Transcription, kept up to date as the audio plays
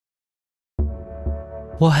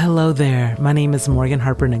Well, hello there. My name is Morgan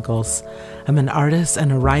Harper Nichols. I'm an artist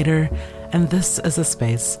and a writer, and this is a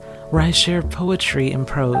space where I share poetry and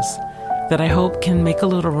prose that I hope can make a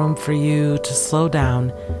little room for you to slow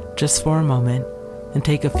down just for a moment and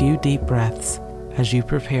take a few deep breaths as you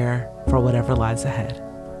prepare for whatever lies ahead.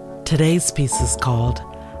 Today's piece is called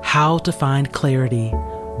How to Find Clarity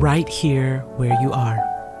Right Here Where You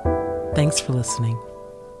Are. Thanks for listening.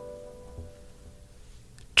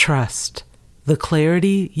 Trust. The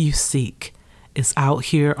clarity you seek is out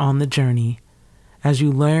here on the journey as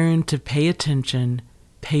you learn to pay attention,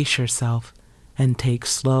 pace yourself, and take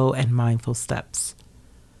slow and mindful steps.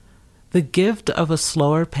 The gift of a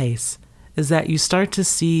slower pace is that you start to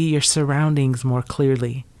see your surroundings more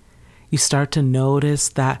clearly. You start to notice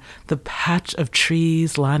that the patch of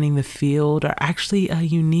trees lining the field are actually a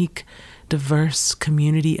unique, diverse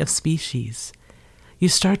community of species. You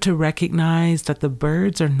start to recognize that the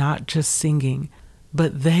birds are not just singing,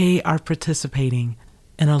 but they are participating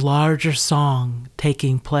in a larger song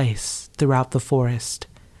taking place throughout the forest.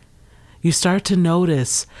 You start to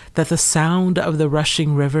notice that the sound of the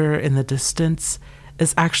rushing river in the distance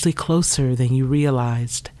is actually closer than you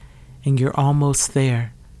realized, and you're almost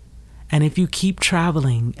there. And if you keep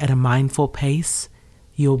traveling at a mindful pace,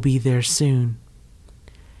 you'll be there soon.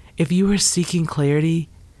 If you are seeking clarity,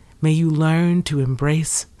 may you learn to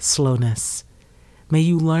embrace slowness. May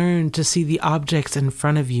you learn to see the objects in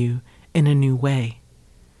front of you in a new way.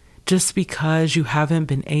 Just because you haven't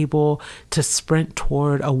been able to sprint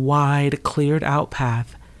toward a wide, cleared out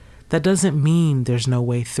path, that doesn't mean there's no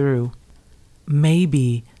way through.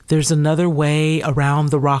 Maybe there's another way around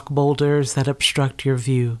the rock boulders that obstruct your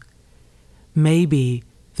view. Maybe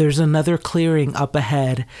there's another clearing up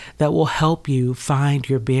ahead that will help you find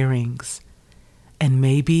your bearings. And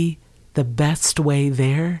maybe the best way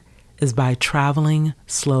there is by traveling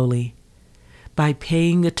slowly, by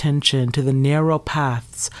paying attention to the narrow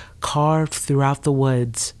paths carved throughout the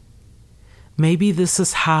woods. Maybe this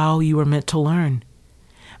is how you were meant to learn.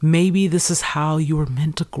 Maybe this is how you were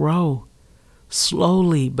meant to grow.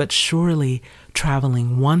 Slowly but surely,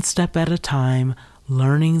 traveling one step at a time,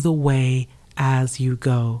 learning the way as you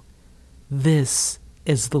go. This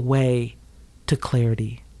is the way to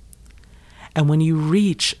clarity. And when you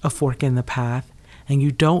reach a fork in the path and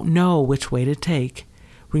you don't know which way to take,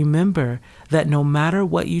 remember that no matter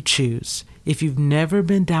what you choose, if you've never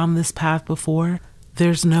been down this path before,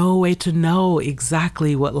 there's no way to know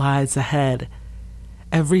exactly what lies ahead.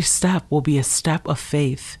 Every step will be a step of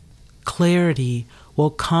faith. Clarity will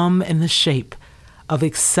come in the shape of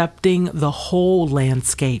accepting the whole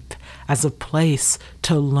landscape as a place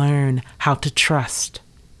to learn how to trust.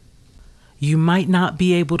 You might not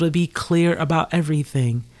be able to be clear about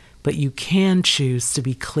everything, but you can choose to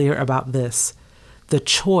be clear about this. The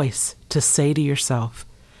choice to say to yourself,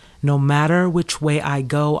 no matter which way I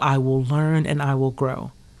go, I will learn and I will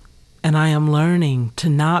grow. And I am learning to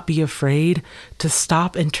not be afraid to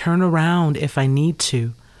stop and turn around if I need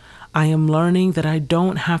to. I am learning that I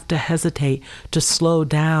don't have to hesitate to slow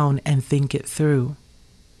down and think it through.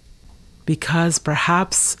 Because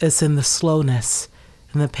perhaps it's in the slowness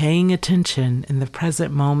and the paying attention in the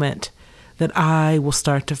present moment that I will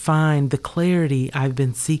start to find the clarity I've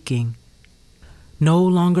been seeking. No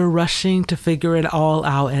longer rushing to figure it all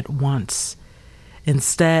out at once.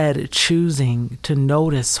 Instead, choosing to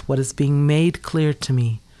notice what is being made clear to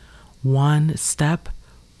me, one step,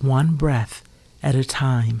 one breath at a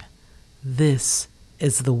time. This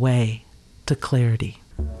is the way to clarity.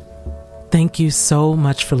 Thank you so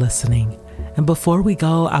much for listening. And before we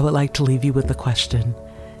go, I would like to leave you with a question.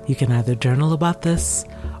 You can either journal about this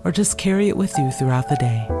or just carry it with you throughout the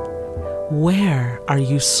day. Where are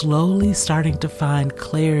you slowly starting to find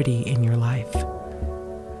clarity in your life?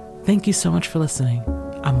 Thank you so much for listening.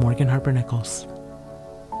 I'm Morgan Harper Nichols.